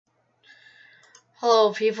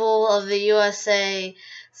Hello, people of the USA.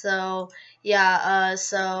 So, yeah, I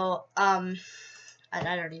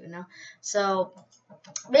don't even know. So,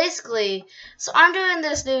 basically, I'm doing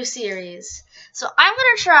this new series. So, I'm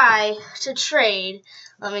going to try to trade.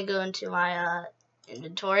 Let me go into my,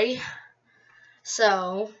 inventory.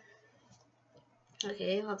 So,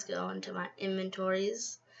 okay, let's go into my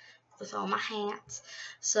inventories with all my hats.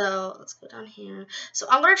 So, let's go down here. So,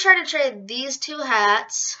 I'm going to try to trade these two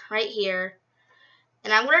hats right here.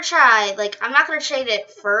 And I'm going to try, I'm not going to trade it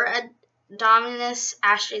for a dominus,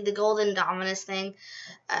 actually the golden dominus thing.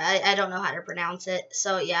 I don't know how to pronounce it,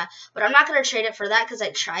 so yeah. But I'm not going to trade it for that because I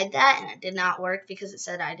tried that and it did not work because it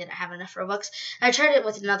said I didn't have enough Robux. And I tried it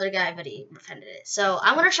with another guy, but he defended it. So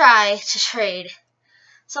I'm going to try to trade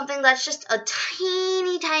something that's just a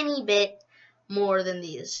tiny bit more than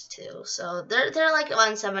these two. So they're like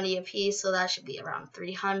 170 a piece, so that should be around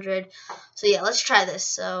 300. So yeah, let's try this.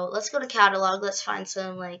 So let's go to catalog. Let's find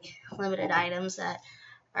some limited items that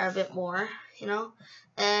are a bit more,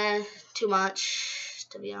 and too much,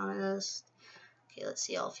 to be honest. Okay, let's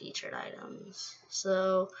see all featured items.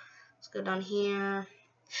 So let's go down here.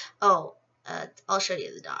 Oh, I'll show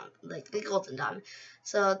you the golden diamond.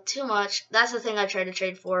 So too much. That's the thing I tried to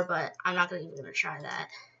trade for, but I'm not even gonna try that.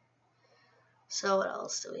 So what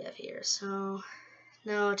else do we have here? So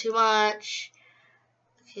no, too much.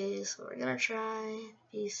 Okay, so we're gonna try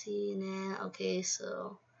BC now. Okay,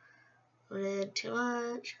 so red, too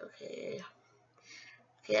much. Okay,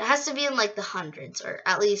 it has to be in the hundreds or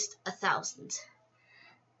at least 1,000,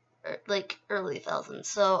 or early thousands.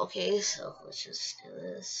 So okay, so let's just do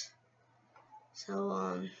this.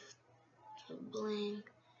 So bling.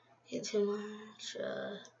 Okay, too much.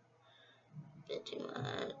 Bit too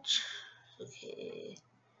much. Okay.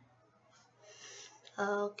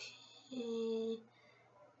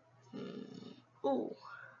 Ooh,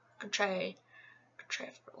 could try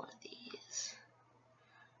for one of these.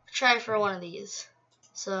 Try for one of these.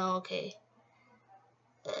 So okay.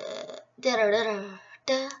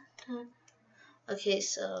 Okay,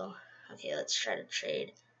 let's try to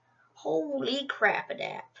trade. Holy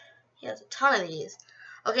crap-a-dap. He has a ton of these.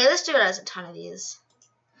 Okay, this dude has a ton of these.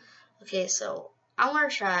 Okay, so I'm going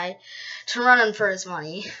to try to run him for his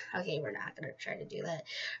money. Okay, we're not going to try to do that.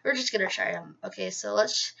 We're just going to try him. Okay, so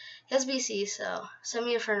he has BC, so send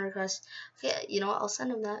me a friend request. Okay, you know what, I'll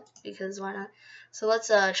send him that, because why not? So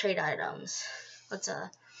let's trade items. It's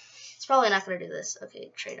probably not going to do this.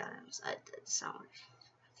 Okay, trade items. It's not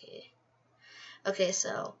working. Okay,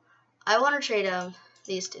 so I want to trade him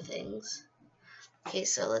these two things. Okay,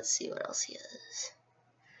 so let's see what else he has.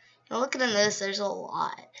 Looking at this, there's a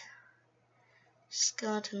lot.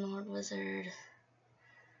 Skeleton Lord Wizard.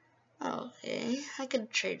 Okay, I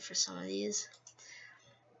could trade for some of these.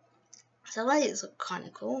 Some of these look kind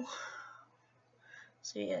of cool.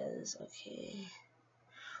 So he has, okay.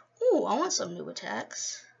 Ooh, I want some new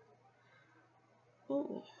attacks.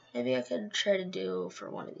 Ooh, maybe I could try to do for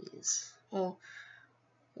one of these. Well,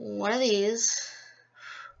 one of these.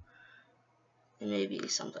 And maybe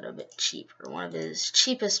something a bit cheaper. One of his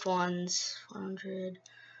cheapest ones. 400.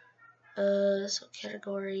 So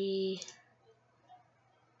category.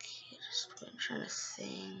 Okay, I'm trying to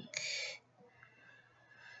think.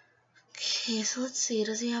 Okay, so let's see.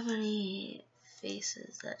 Does he have any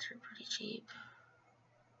faces that are pretty cheap?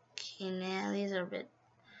 Okay, now these are a bit.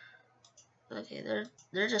 Okay,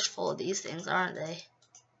 they're just full of these things, aren't they?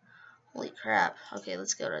 Holy crap. Okay,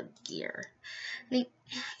 let's go to gear.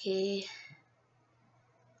 Okay.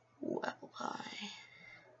 Ooh, apple pie.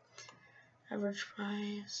 Average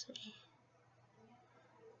price.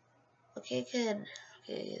 Okay, good.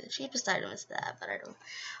 Okay, the cheapest item is that, but I don't.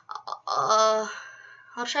 I'll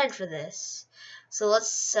try for this. So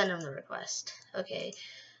let's send him the request. Okay.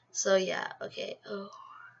 So yeah. Okay. Oh.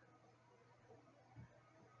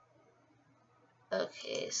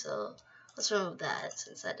 Okay. So let's remove that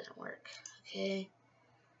since that didn't work. Okay.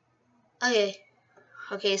 Okay.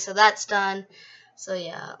 Okay. So that's done. So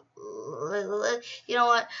yeah, you know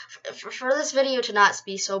what? For this video to not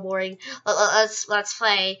be so boring, let's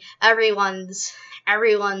play everyone's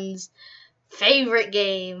favorite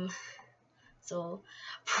game. So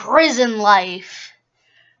prison life.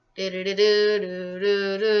 Okay,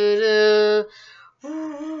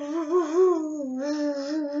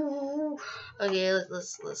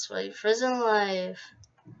 let's play prison life.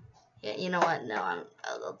 Yeah, you know what? No,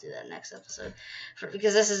 I'll do that next episode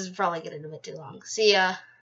because this is probably getting a bit too long. See ya.